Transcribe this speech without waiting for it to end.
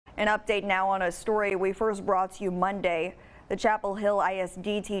An update now on a story we first brought to you Monday. The Chapel Hill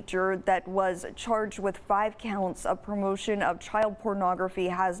ISD teacher that was charged with 5 counts of promotion of child pornography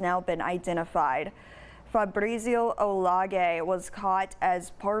has now been identified. Fabrizio Olage was caught as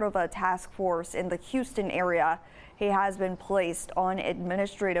part of a task force in the Houston area. He has been placed on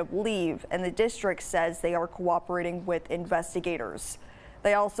administrative leave, and the district says they are cooperating with investigators.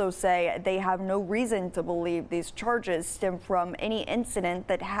 They also say they have no reason to believe these charges stem from any incident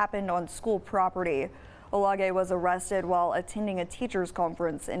that happened on school property. Olage was arrested while attending a teachers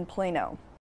conference in Plano.